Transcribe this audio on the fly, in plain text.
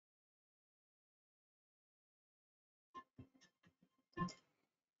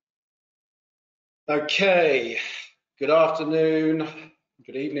Okay, good afternoon,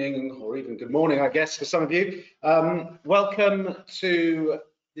 good evening, or even good morning, I guess, for some of you. Welcome to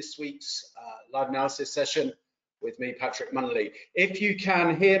this week's live analysis session with me, Patrick Munnelly. If you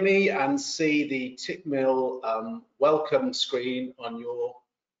can hear me and see the Tickmill welcome screen on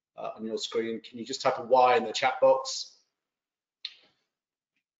your screen, can you just type a Y in the chat box?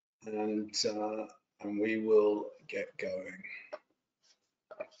 And we will get going.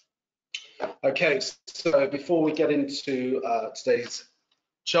 Okay, so before we get into today's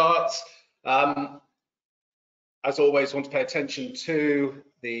charts, as always, want to pay attention to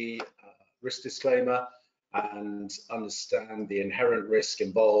the risk disclaimer and understand the inherent risk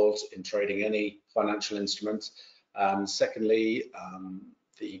involved in trading any financial instrument. Secondly,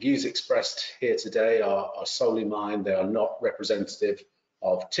 the views expressed here today are solely mine. They are not representative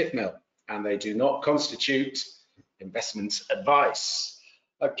of Tickmill, and they do not constitute investment advice.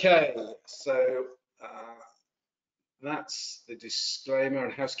 Okay, so that's the disclaimer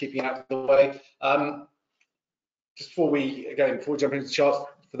and housekeeping out of the way. Just before we jump into the charts,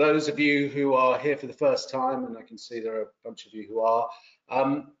 for those of you who are here for the first time, and I can see there are a bunch of you who are,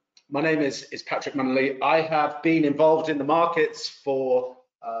 my name is Patrick Munnelly. I have been involved in the markets for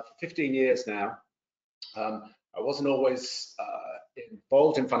 15 years now. I wasn't always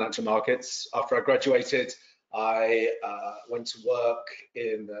involved in financial markets. After I graduated, I went to work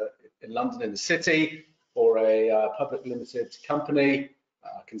in London in the city for a public limited company,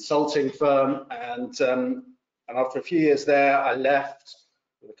 consulting firm, and after a few years there, I left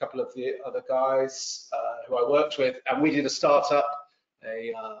with a couple of the other guys who I worked with, and we did a startup,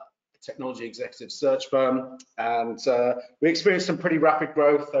 a technology executive search firm, and we experienced some pretty rapid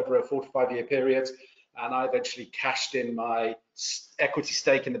growth over a 4 to 5 year period, and I eventually cashed in my equity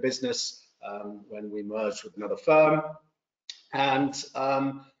stake in the business when we merged with another firm, and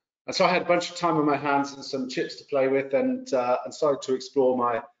so I had a bunch of time on my hands and some chips to play with, and started to explore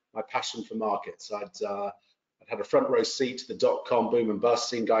my passion for markets. I'd had a front row seat to the dot-com boom and bust,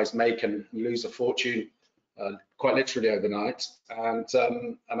 seeing guys make and lose a fortune quite literally overnight, and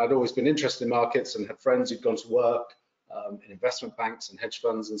I'd always been interested in markets and had friends who'd gone to work in investment banks and hedge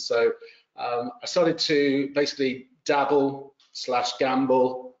funds, and so I started to basically dabble /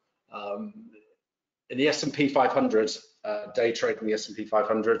 gamble in the S&P 500, day trade in the S&P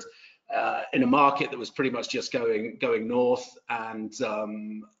 500, in a market that was pretty much just going north, and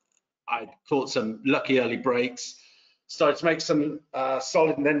I caught some lucky early breaks, started to make some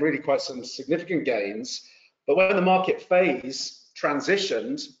solid and then really quite some significant gains. But when the market phase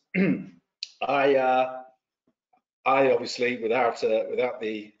transitioned, I obviously, without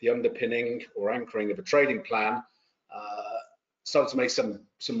the underpinning or anchoring of a trading plan, started to make some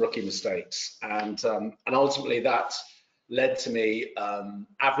rookie mistakes, and ultimately that led to me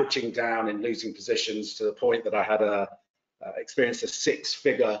averaging down in losing positions to the point that I had experienced a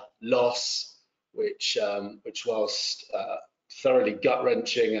 6-figure loss, which whilst thoroughly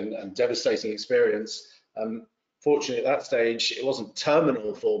gut-wrenching and devastating experience, fortunately at that stage it wasn't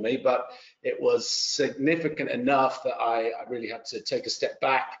terminal for me, but it was significant enough that I really had to take a step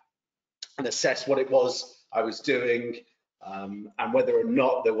back and assess what it was I was doing, and whether or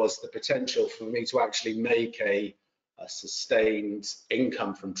not there was the potential for me to actually make a sustained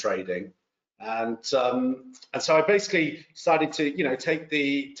income from trading. And so I basically decided to take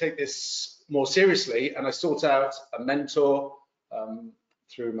this more seriously, and I sought out a mentor.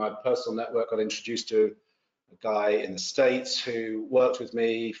 Through my personal network, I got introduced to a guy in the States who worked with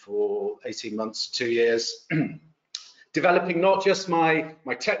me for 18 months to 2 years, developing not just my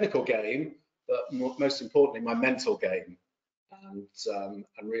technical game, but most importantly my mental game. And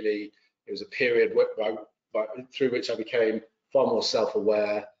really it was a period through which I became far more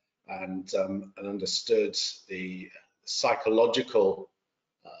self-aware and understood the psychological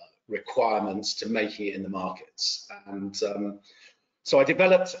requirements to making it in the markets. And so I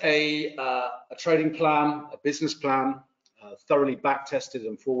developed a trading plan, a business plan, thoroughly back tested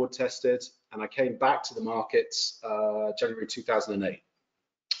and forward tested, and I came back to the markets January 2008.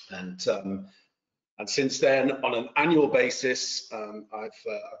 And since then, on an annual basis, I've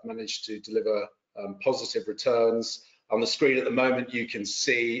managed to deliver positive returns. On the screen at the moment, you can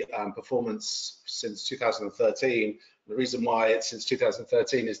see performance since 2013. The reason why it's since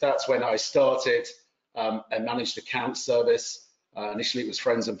 2013 is that's when I started a managed account service. Initially, it was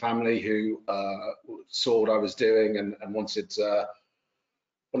friends and family who saw what I was doing and wanted a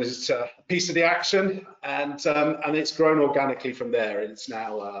piece of the action, and it's grown organically from there. It's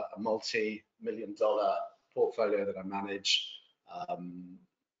now a multi-million-dollar portfolio that I manage.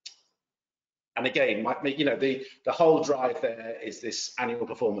 And again, the whole drive there is this annual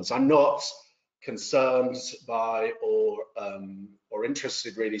performance. I'm not concerned by or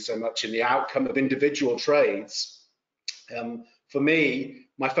interested really so much in the outcome of individual trades. For me,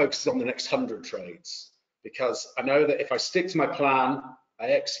 my focus is on the next 100 trades, because I know that if I stick to my plan, I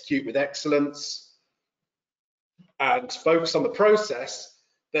execute with excellence and focus on the process,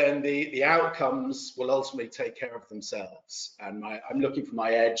 then the outcomes will ultimately take care of themselves. And I'm looking for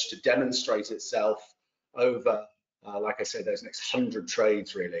my edge to demonstrate itself over, like I said, those next 100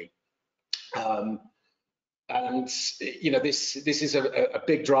 trades really. And you know, this is a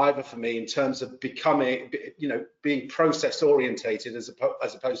big driver for me in terms of becoming, you know, being process orientated as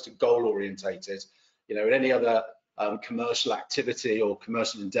opposed to goal orientated. You know, in any other commercial activity or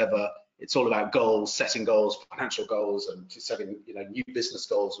commercial endeavor, it's all about goals, setting goals, financial goals, and setting, you know, new business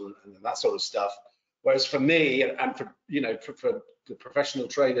goals and that sort of stuff. Whereas for me, and for, you know, for the professional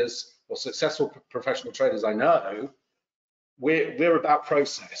traders or successful professional traders I know, we're about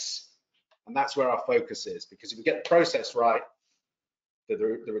process. And that's where our focus is, because if you get the process right, the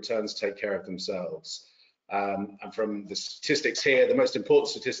returns take care of themselves. And from the statistics here, the most important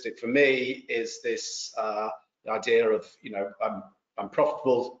statistic for me is this the idea of, you know, I'm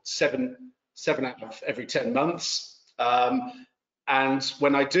profitable seven out of every 10 months. And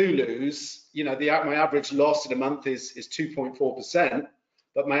when I do lose, you know, my average loss in a month is 2.4%,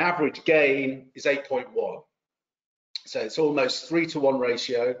 but my average gain is 8.1. So it's almost 3-to-1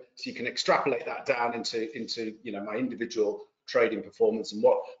 ratio. So you can extrapolate that down into you know, my individual trading performance and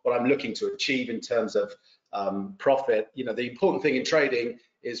what I'm looking to achieve in terms of profit. You know, the important thing in trading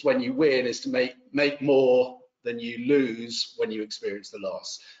is when you win is to make more than you lose when you experience the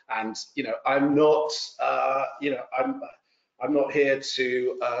loss. And you know, I'm not you know, I'm not here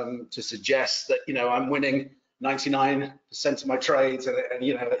to suggest that, you know, I'm winning 99% of my trades and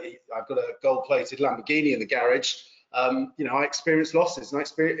you know, I've got a gold-plated Lamborghini in the garage. You know, I experience losses, and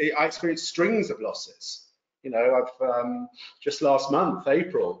I experience strings of losses. You know, I've just last month,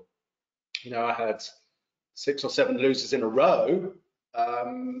 April, you know, I had 6 or 7 losers in a row,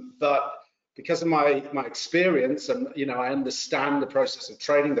 but because of my experience, and you know, I understand the process of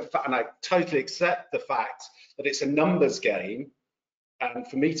trading, and I totally accept the fact that it's a numbers game, and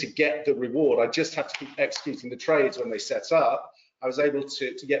for me to get the reward, I just have to keep executing the trades when they set up. I was able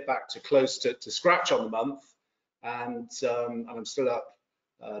to get back to close to scratch on the month. And I'm still up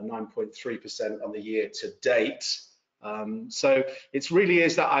 9.3% on the year to date. So it really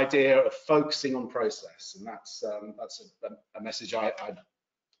is that idea of focusing on process, and that's a message I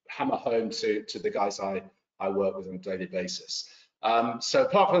hammer home to the guys I work with on a daily basis. So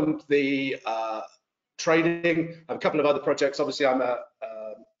apart from the trading, I have a couple of other projects. Obviously, I'm a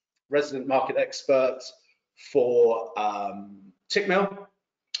resident market expert for Tickmill.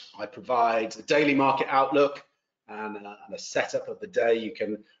 I provide the daily market outlook and a setup of the day. You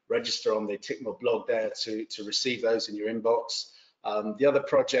can register on the Tickmill blog there to receive those in your inbox. The other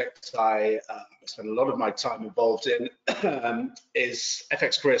project I spend a lot of my time involved in is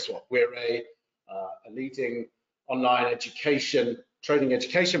FX Career Swap. We're a leading online trading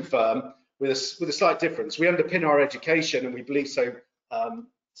education firm with a slight difference. We underpin our education, and we believe so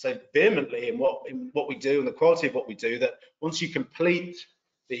vehemently in what we do and the quality of what we do, that once you complete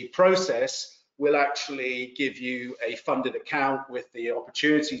the process, we'll actually give you a funded account with the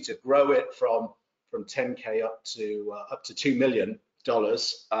opportunity to grow it from 10K up to $2 million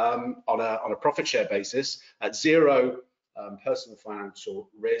on a profit share basis at zero personal financial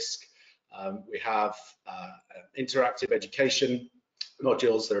risk. We have interactive education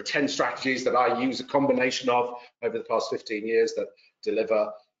modules. There are 10 strategies that I use a combination of over the past 15 years that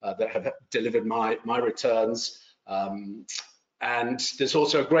have delivered my returns. And there's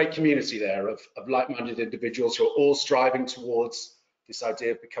also a great community there of like-minded individuals who are all striving towards this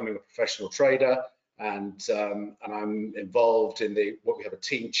idea of becoming a professional trader. And I'm involved in we have a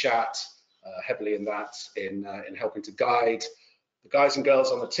team chat, heavily in that, in helping to guide the guys and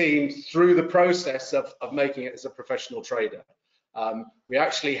girls on the team through the process of making it as a professional trader. We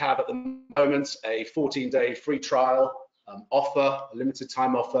actually have at the moment a 14-day free trial offer, a limited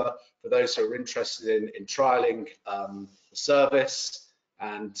time offer for those who are interested in trialing the service,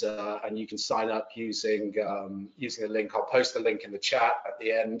 and you can sign up using a link. I'll post the link in the chat at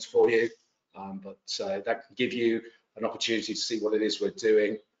the end for you, but that can give you an opportunity to see what it is we're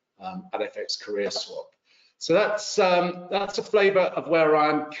doing at FX Career Swap. So that's a flavour of where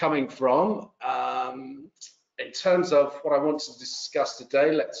I'm coming from. In terms of what I want to discuss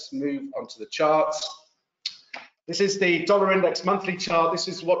today, let's move on to the charts. This is the dollar index monthly chart. This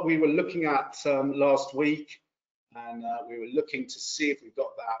is what we were looking at last week, and we were looking to see if we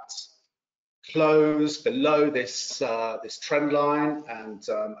got that close below this this trend line, and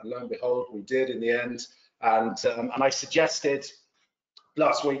lo and behold, we did in the end. And I suggested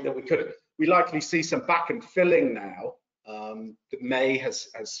last week that we likely see some back and filling now. That May has,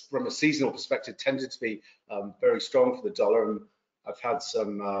 from a seasonal perspective, tended to be very strong for the dollar, and I've had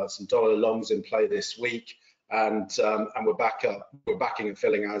some dollar longs in play this week, and we're backing and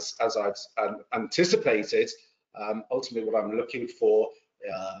filling as I've anticipated. Ultimately, what I'm looking for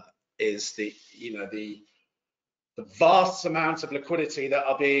is the vast amount of liquidity that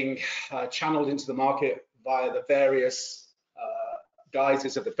are being channeled into the market via the various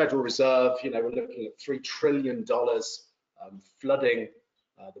guises of the Federal Reserve. We're looking at $3 trillion flooding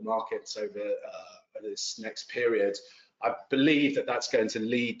the markets over this next period. I believe that that's going to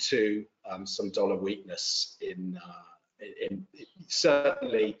lead to some dollar weakness in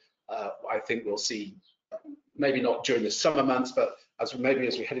certainly. I think we'll see, maybe not during the summer months, but as we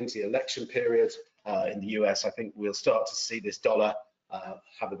head into the election period in the US, I think we'll start to see this dollar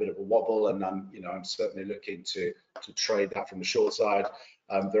have a bit of a wobble, and I'm certainly looking to trade that from the short side.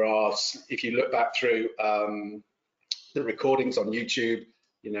 There are, if you look back through the recordings on YouTube,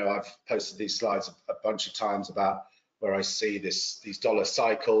 I've posted these slides a bunch of times about where I see these dollar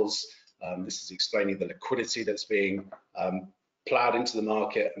cycles. This is explaining the liquidity that's being plowed into the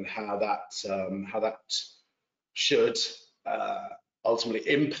market, and how that should ultimately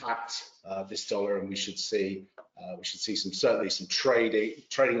impact this dollar, and we should see certainly some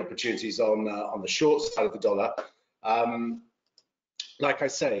trading opportunities on the short side of the dollar. Like I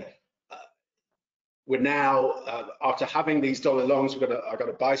say, we're now after having these dollar longs, I got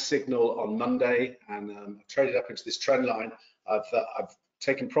a buy signal on Monday, and I've traded up into this trend line. I've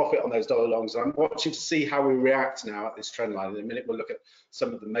taken profit on those dollar longs. I'm watching to see how we react now at this trend line. In a minute, we'll look at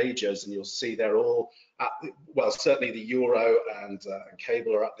some of the majors, and you'll see they're all at, well, certainly the euro and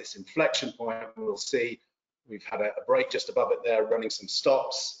cable are at this inflection point. We'll see we've had a break just above it there, running some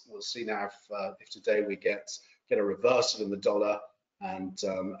stops. We'll see now if today we get a reversal in the dollar and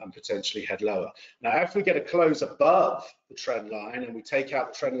potentially head lower. Now, if we get a close above the trend line and we take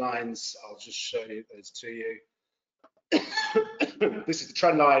out the trend lines, I'll just show you those to you. This is the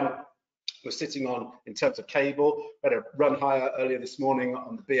trend line we're sitting on in terms of cable. We had a run higher earlier this morning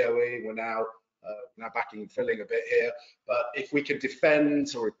on the BOE. We're now backing and filling a bit here. But if we can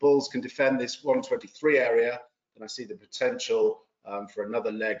defend, or if bulls can defend this 123 area, then I see the potential for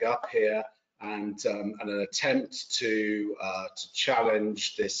another leg up here, and an attempt to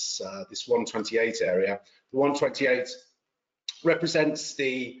challenge this 128 area. The 128 represents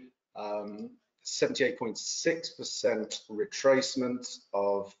the 78.6% retracement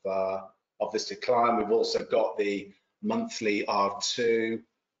of this decline. We've also got the monthly R2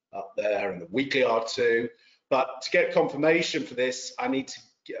 up there and the weekly R2. But to get confirmation for this, I need to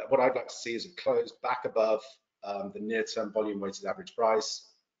what I'd like to see is a close back above the near-term volume weighted average price.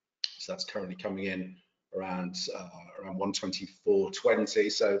 So that's currently coming in around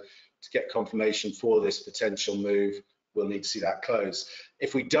 124.20. So to get confirmation for this potential move, we'll need to see that close.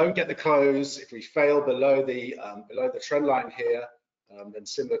 If we don't get the close, if we fail below the trend line here, then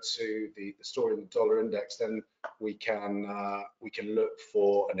similar to the story in the dollar index, then we can look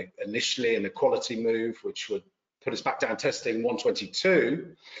for initially an equality move, which would put us back down testing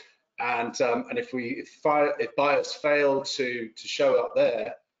 122. And if buyers fail to show up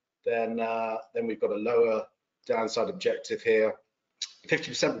there, then we've got a lower downside objective here.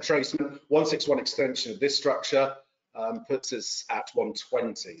 50% retracement, 161 extension of this structure puts us at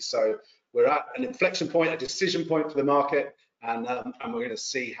 120. So we're at an inflection point, a decision point for the market, and we're going to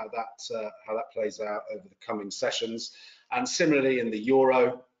see how that plays out over the coming sessions. And similarly in the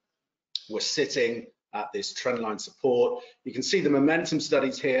euro, we're sitting at this trendline support. You can see the momentum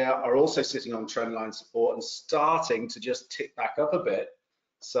studies here are also sitting on trendline support and starting to just tick back up a bit.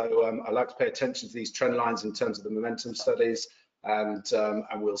 So I like to pay attention to these trend lines in terms of the momentum studies, and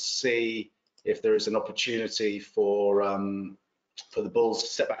we'll see if there is an opportunity for the bulls to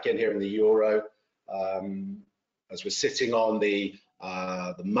step back in here in the euro, as we're sitting on the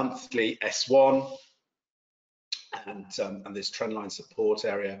monthly S1 and this trendline support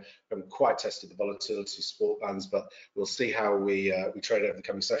area. We haven't quite tested the volatility support bands, but we'll see how we trade over the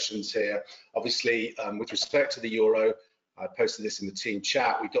coming sessions here. Obviously, with respect to the euro, I posted this in the team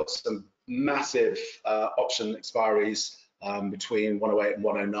chat. We've got some massive option expiries between 108 and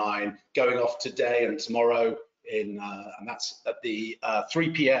 109 going off today and tomorrow, and that's at the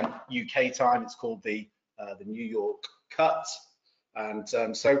 3 p.m. UK time. It's called the New York cut.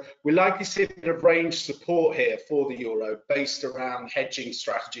 And so we likely see a bit of range support here for the euro based around hedging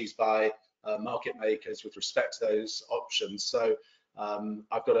strategies by market makers with respect to those options. So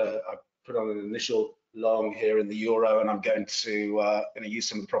I've put on an initial long here in the euro, and I'm going to use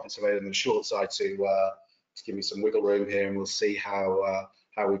some of the profits available on the short side to give me some wiggle room here, and we'll see how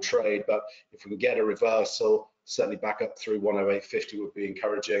we trade. But if we can get a reversal, certainly back up through 108.50 would be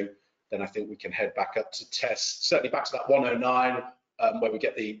encouraging. Then I think we can head back up to test, certainly back to that 109, where we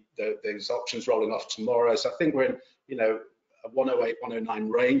get those options rolling off tomorrow. So I think we're in, a 108, 109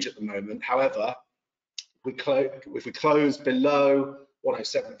 range at the moment. However, if we close below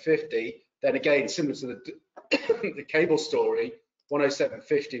 107.50, then again, similar to the cable story,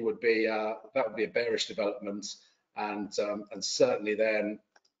 107.50 would be that would be a bearish development, and certainly then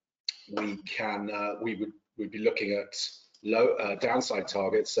we'd be looking at low downside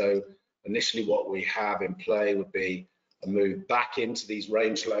targets. So initially, what we have in play would be a move back into these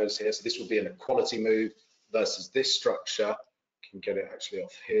range lows here. So this would be an equality move versus this structure. Can get it actually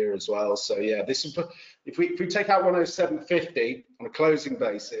off here as well. So yeah, this is, if we take out 107.50 on a closing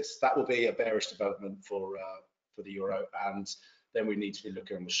basis, that will be a bearish development for the euro, and then we need to be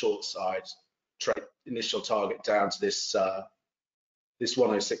looking on the short side. Trade initial target down to this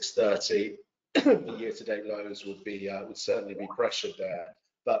 106.30. The year-to-date lows would certainly be pressured there.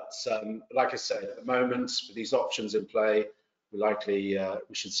 But like I say, at the moment, with these options in play, we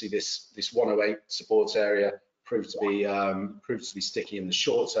should see this 108 support area prove to be sticky in the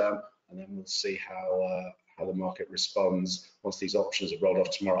short term, and then we'll see how the market responds once these options are rolled off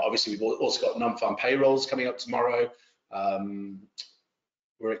tomorrow. Obviously, we've also got non-farm payrolls coming up tomorrow.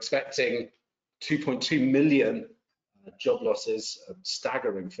 We're expecting 2.2 million job losses, a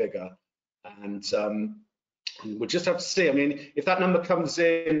staggering figure, and we'll just have to see. I mean, if that number comes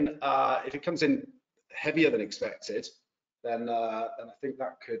in, if it comes in heavier than expected, then I think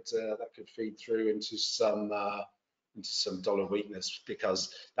that could feed through into some dollar weakness,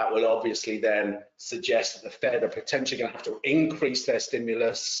 because that will obviously then suggest that the Fed are potentially going to have to increase their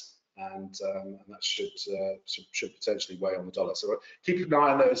stimulus, and that should potentially weigh on the dollar. So keep an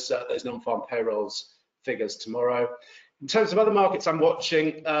eye on those non-farm payrolls figures tomorrow. In terms of other markets I'm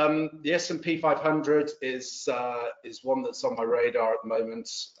watching, the S&P 500 is one that's on my radar at the moment.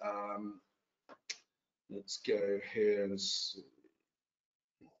 Let's go here and see.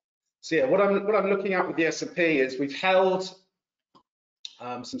 So yeah, what I'm looking at with the S&P is we've held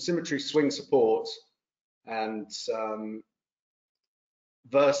some symmetry swing support, and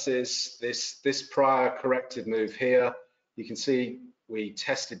versus this prior corrective move here, you can see we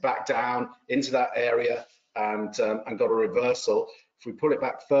tested back down into that area and got a reversal. If we pull it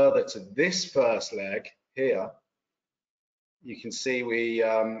back further to this first leg here, you can see we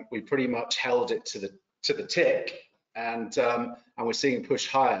pretty much held it to the tick, and we're seeing push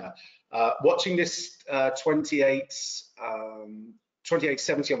higher. Watching this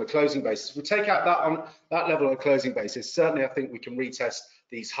 28.70 on the closing basis. If we take out that level on a closing basis, certainly I think we can retest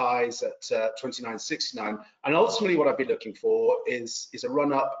these highs at 29.69. And ultimately, what I'd be looking for is a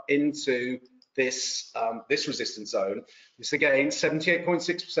run up into this resistance zone. This again,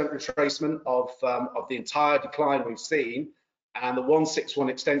 78.6% retracement of the entire decline we've seen, and the 161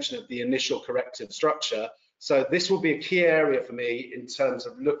 extension of the initial corrective structure. So this will be a key area for me in terms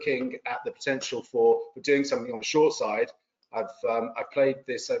of looking at the potential for doing something on the short side. I've played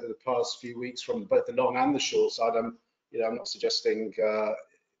this over the past few weeks from both the long and the short side. I'm not suggesting that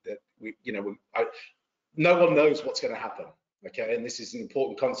no one knows what's going to happen. Okay, and this is an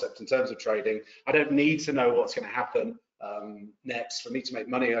important concept in terms of trading. I don't need to know what's going to happen next for me to make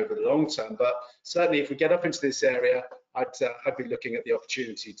money over the long term. But certainly, if we get up into this area, I'd be looking at the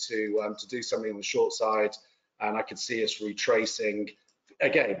opportunity to do something on the short side, and I could see us retracing.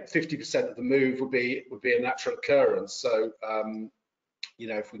 Again, 50% of the move would be a natural occurrence. So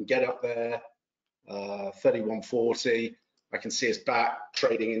if we can get up there, 31.40, I can see us back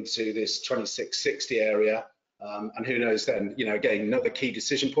trading into this 26.60 area. And who knows then, again, another key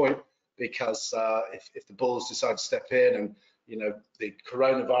decision point, because if the bulls decide to step in and, the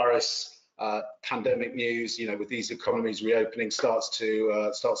coronavirus pandemic news, with these economies reopening starts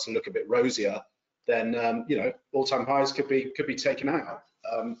to look a bit rosier, then, all-time highs could be taken out.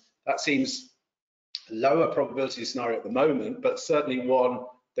 That seems a lower probability scenario at the moment, but certainly one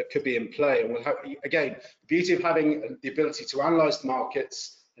that could be in play. And we'll have, again, the beauty of having the ability to analyze the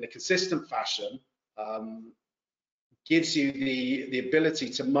markets in a consistent fashion gives you the ability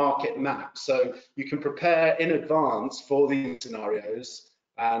to market map, so you can prepare in advance for these scenarios.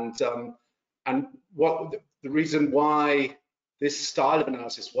 And what the reason why this style of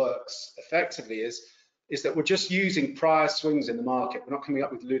analysis works effectively is that we're just using prior swings in the market. We're not coming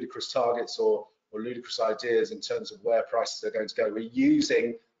up with ludicrous targets or ludicrous ideas in terms of where prices are going to go. We're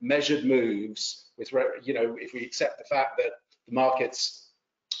using measured moves with, if we accept the fact that the markets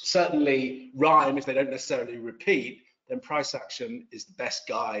certainly rhyme, if they don't necessarily repeat, then price action is the best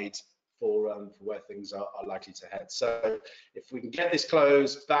guide for where things are likely to head. So if we can get this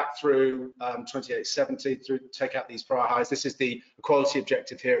close back through 28.70, through take out these prior highs, this is the equality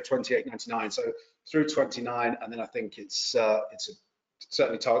objective here at 28.99. So through 29, and then I think it's a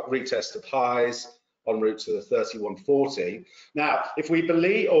certainly target retest of highs en route to the 31.40. Now, if we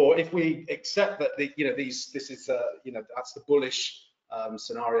believe, or if we accept that this is that's the bullish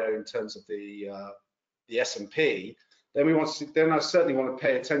scenario in terms of the S&P, then I certainly want to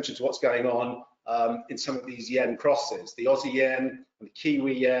pay attention to what's going on in some of these yen crosses. The Aussie yen and the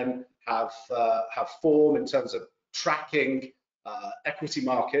Kiwi yen have formed in terms of tracking equity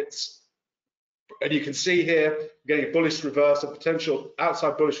markets, and you can see here we're getting a bullish reversal, potential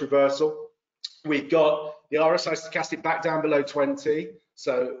outside bullish reversal. We've got the RSI stochastic back down below 20.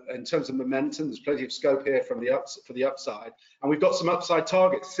 So in terms of momentum, there's plenty of scope here for the upside, and we've got some upside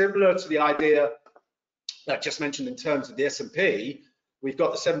targets similar to the idea that I just mentioned in terms of the S&P. We've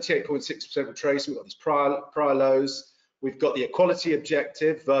got the 78.6% retracement, we've got these prior lows, we've got the equality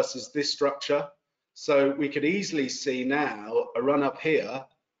objective versus this structure. So we could easily see now a run up here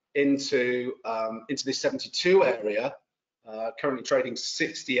into this 72 area, currently trading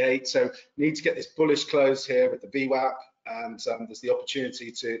 68. So need to get this bullish close here with the VWAP, and there's the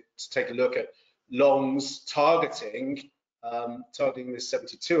opportunity to take a look at longs targeting this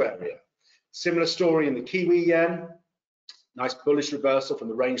 72 area. Similar story in the Kiwi yen, nice bullish reversal from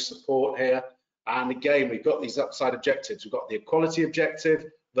the range support here. And again, we've got these upside objectives. We've got the equality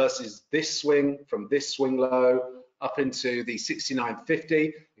objective versus this swing, from this swing low up into the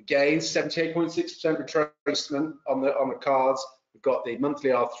 69.50. Again, 78.6% retracement on the cards. We've got the monthly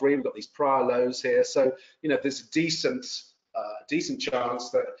R3, we've got these prior lows here. So, there's a decent chance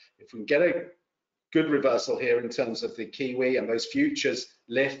that if we can get a good reversal here in terms of the Kiwi and those futures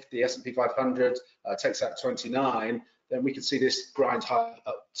lift, the S&P 500 takes out 29, then we can see this grind higher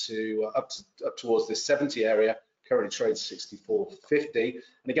up towards this 70 area. Currently trades 64.50.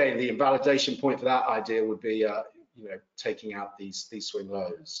 And again, the invalidation point for that idea would be taking out these swing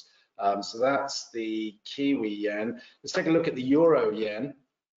lows. So that's the Kiwi yen. Let's take a look at the Euro yen.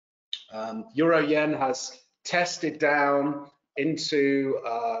 Euro yen has tested down into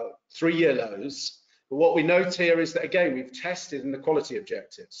 3-year lows. But what we note here is that, again, we've tested an equality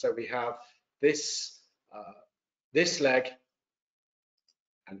objective. So we have this leg,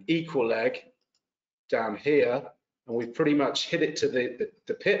 an equal leg down here, and we've pretty much hit it to the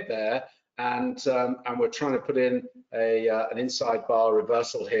pit there, and we're trying to put in an inside bar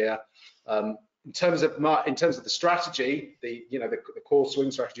reversal here. In terms of the strategy, the core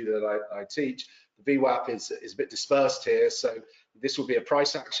swing strategy that I teach, the VWAP is a bit dispersed here, so this will be a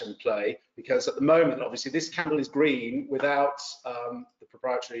price action play, because at the moment, obviously, this candle is green without the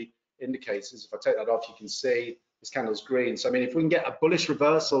proprietary indicators. If I take that off, you can see this candle's green. So I mean, if we can get a bullish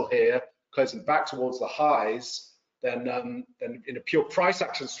reversal here, closing back towards the highs, then in a pure price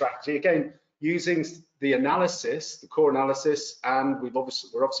action strategy, again, using the analysis, the core analysis, and we're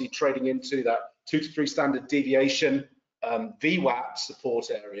obviously trading into that 2 to 3 standard deviation VWAP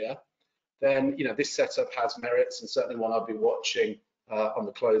support area, then this setup has merits, and certainly one I'll be watching on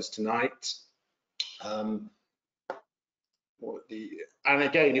the close tonight. And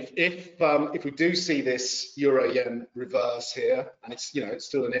again, if we do see this euro yen reverse here, and it's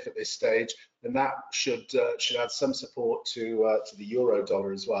still an if at this stage, then that should add some support to the euro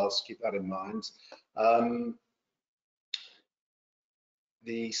dollar as well. So keep that in mind.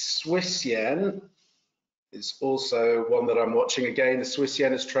 The Swiss yen is also one that I'm watching. Again, the Swiss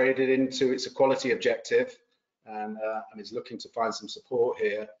yen has traded into its equality objective and is looking to find some support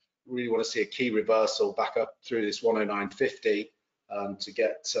here. Really want to see a key reversal back up through this 109.50 to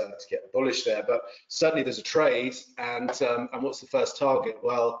get bullish there. But certainly there's a trade, and what's the first target?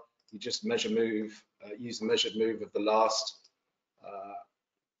 Well, you just use the measured move of the last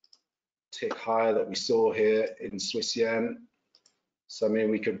tick higher that we saw here in Swiss yen. So I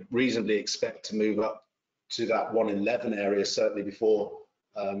mean, we could reasonably expect to move up to that 111 area, certainly before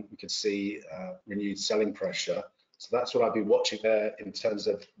we could see renewed selling pressure. So that's what I'd be watching there in terms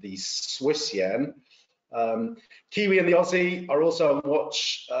of the Swiss yen. Kiwi and the Aussie are also on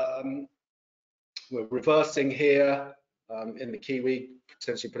watch. We're reversing here in the Kiwi,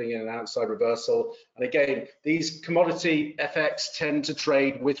 potentially putting in an outside reversal. And again, these commodity FX tend to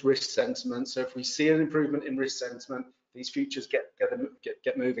trade with risk sentiment. So if we see an improvement in risk sentiment, these futures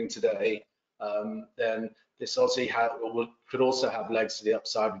get moving today. Then this Aussie could also have legs to the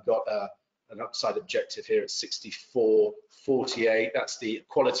upside. We've got an upside objective here at 64.48. That's the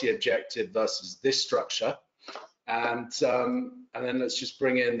quality objective versus this structure. And And then let's just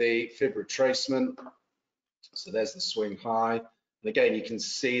bring in the fib retracement. So there's the swing high. And again, you can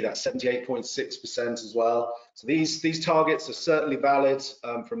see that 78.6% as well. So these targets are certainly valid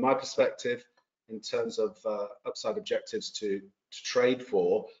from my perspective in terms of upside objectives to trade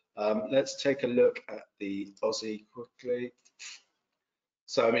for. Let's take a look at the Aussie quickly.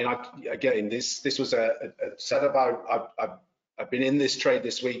 So I mean, again, this was a setup. I've been in this trade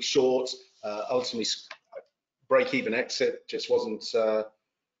this week, short. Ultimately, break-even exit just wasn't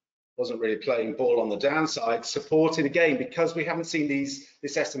really playing ball on the downside. Supported again because we haven't seen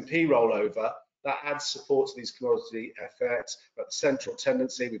this S&P rollover. That adds support to these commodity FX. But the central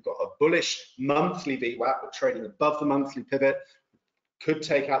tendency, we've got a bullish monthly VWAP. We're trading above the monthly pivot. Could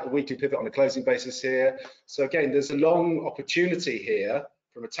take out the weekly pivot on a closing basis here. So again, there's a long opportunity here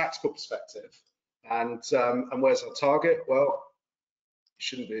from a tactical perspective. And where's our target? Well, it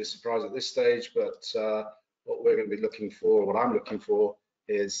shouldn't be a surprise at this stage, but what we're going to be looking for, what I'm looking for,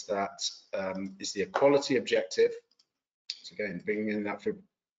 is that is the equality objective. So again, bringing in that for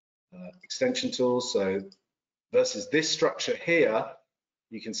extension tool. So versus this structure here,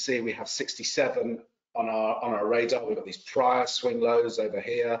 you can see we have 67 on our radar. We've got these prior swing lows over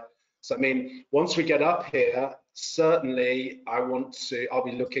here. So I mean, once we get up here, certainly I'll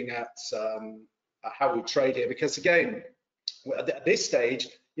be looking at how we trade here, because again, at this stage,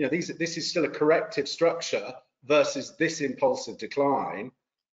 you know, this is still a corrective structure versus this impulsive decline.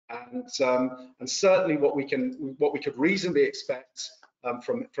 And certainly what we could reasonably expect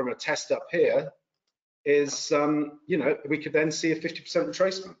from a test up here is, you know, we could then see a 50%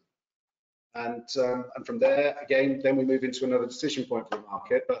 retracement. And from there, again, then we move into another decision point for the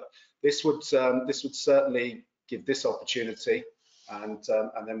market. But this would certainly give this opportunity, and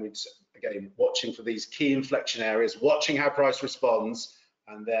then we'd again watching for these key inflection areas, watching how price responds,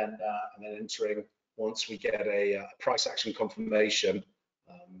 and then entering once we get a price action confirmation,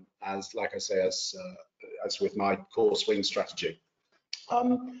 as like I say, as with my core swing strategy.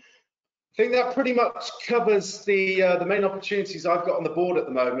 I think that pretty much covers the main opportunities I've got on the board at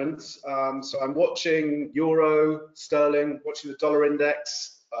the moment. So I'm watching euro, sterling, watching the dollar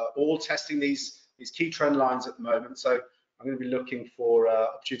index, all testing these key trend lines at the moment. So I'm going to be looking for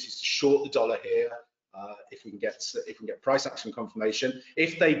opportunities to short the dollar here if we can get price action confirmation.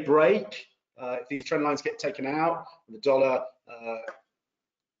 If they break, if these trend lines get taken out, and the dollar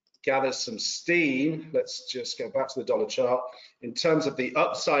gathers some steam. Let's just go back to the dollar chart. In terms of the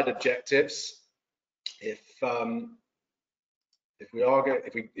upside objectives, if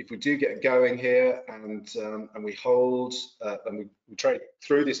we do get going here and we hold and we trade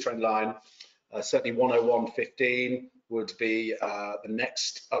through this trend line, certainly 101.15 would be the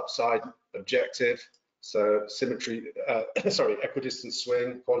next upside objective. So symmetry, equidistant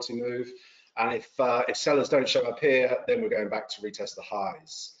swing, quality move. And if sellers don't show up here, then we're going back to retest the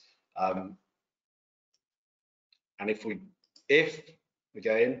highs. And if we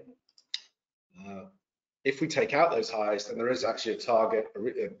take out those highs, then there is actually a target,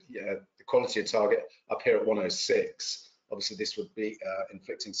 the quality of target up here at 106. Obviously, this would be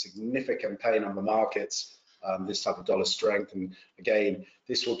inflicting significant pain on the markets, this type of dollar strength. And again,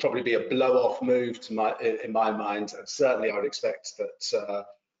 this will probably be a blow-off move in my mind. And certainly, I would expect that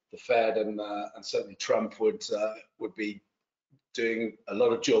the Fed and certainly Trump would be doing a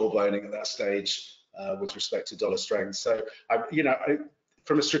lot of jawboning at that stage with respect to dollar strength. So,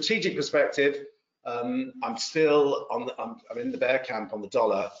 from a strategic perspective, I'm still I'm in the bear camp on the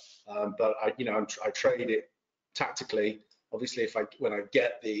dollar, but I trade it tactically. Obviously, when I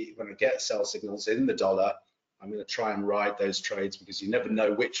get sell signals in the dollar, I'm going to try and ride those trades, because you never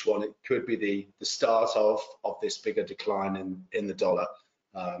know which one. It could be the start of this bigger decline in the dollar.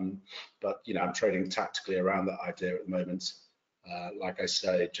 But I'm trading tactically around that idea at the moment. Like I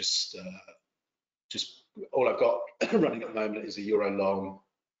say, just all I've got running at the moment is a euro long,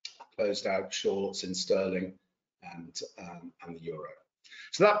 closed out shorts in sterling and the euro.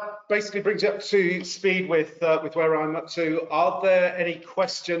 So that basically brings you up to speed with where I'm up to. Are there any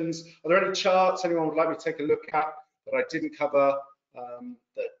questions? Are there any charts anyone would like me to take a look at that I didn't cover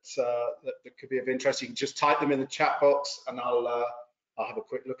that could be of interest? You can just type them in the chat box, and I'll have a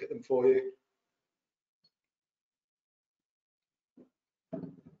quick look at them for you.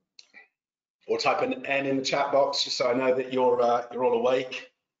 Or type an N in the chat box, just so I know that you're all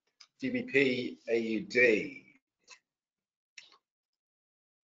awake. GBP AUD.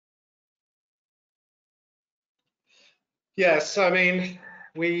 Yes, I mean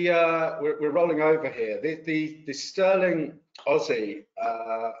we're rolling over here. The sterling Aussie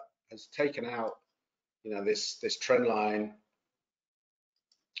has taken out this trend line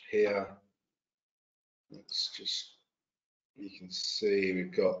here. Let's just you can see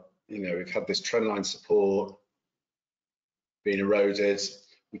we've got, we've had this trend line support being eroded.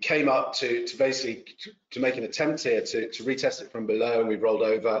 We came up to basically to make an attempt here to retest it from below, and we rolled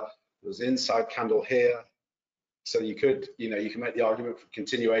over. There was an inside candle here. So you could, you can make the argument for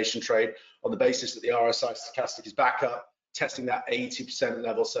continuation trade on the basis that the RSI stochastic is back up, testing that 80%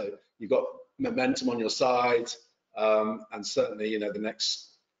 level. So you've got momentum on your side, and certainly, the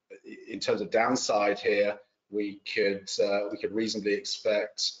next, in terms of downside here, we could reasonably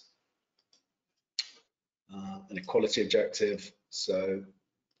expect an equality objective. So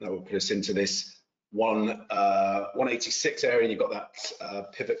that will put us into this 186 area, and you've got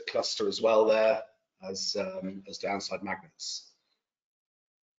that pivot cluster as well there as downside magnets.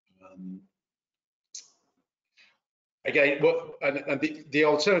 Again, the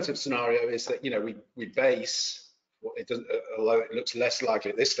alternative scenario is that we base. Well, it doesn't, although it looks less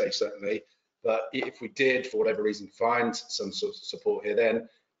likely at this stage certainly. But if we did, for whatever reason, find some sort of support here, then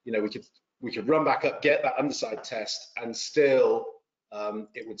we could run back up, get that underside test, and still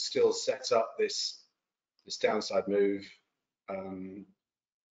it would still set up this downside move.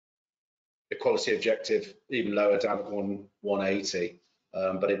 Equality objective even lower, down at 180,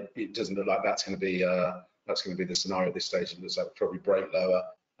 but it doesn't look like that's going to be the scenario at this stage. It looks like we'll probably break lower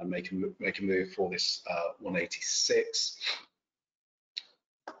and make a move for this 186.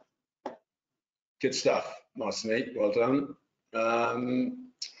 Good stuff, Martinique, well done.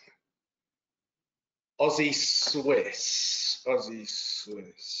 Aussie Swiss.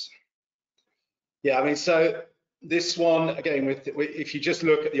 Yeah, I mean, so this one, again, if you just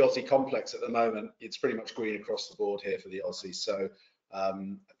look at the Aussie complex at the moment, it's pretty much green across the board here for the Aussie. So I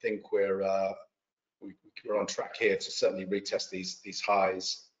think we're on track here to certainly retest these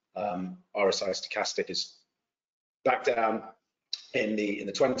highs. RSI stochastic is back down in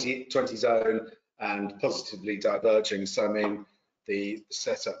the 20 zone and positively diverging. So I mean, the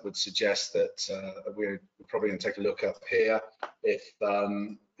setup would suggest that we're probably going to take a look up here. If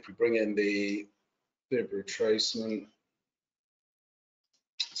we bring in the retracement.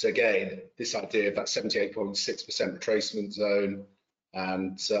 So again, this idea of that 78.6% retracement zone,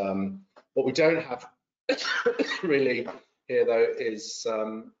 and what we don't have really here though is,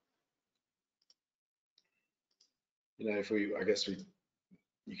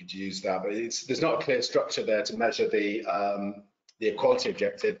 you could use that, but there's not a clear structure there to measure the equality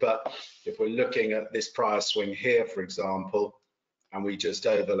objective. But if we're looking at this prior swing here, for example, and we just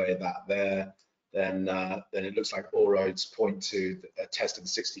overlay that there, then it looks like all roads point to a test of the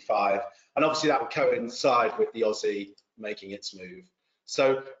 65, and obviously that would coincide with the Aussie making its move.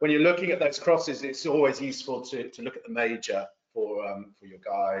 So when you're looking at those crosses, it's always useful to look at the major for your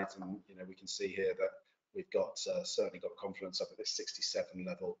guides, and we can see here that we've got certainly got confidence up at this 67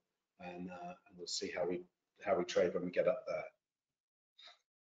 level, and we'll see how we trade when we get up there.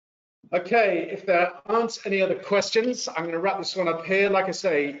 Okay, if there aren't any other questions, I'm going to wrap this one up here. Like I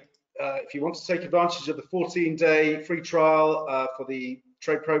say, if you want to take advantage of the 14-day free trial for the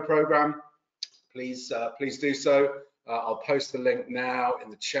Trade Pro program, please do so. I'll post the link now in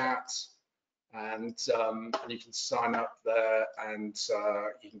the chat, and you can sign up there, and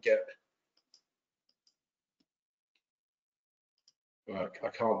you can get. I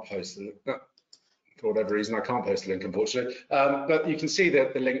can't post the link. For whatever reason, I can't post the link, unfortunately. But you can see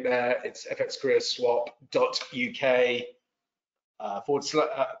the link there. It's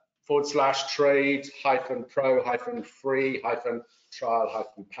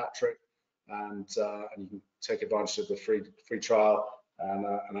fxcareer.uk/trade-pro-free-trial-patrick, and you can take advantage of the free trial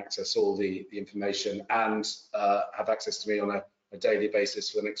and access all the information, and have access to me on a daily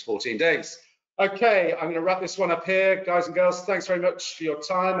basis for the next 14 days. Okay, I'm going to wrap this one up here, guys and girls. Thanks very much for your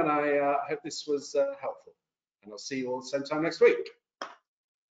time, and I hope this was helpful. And I'll see you all the same time next week.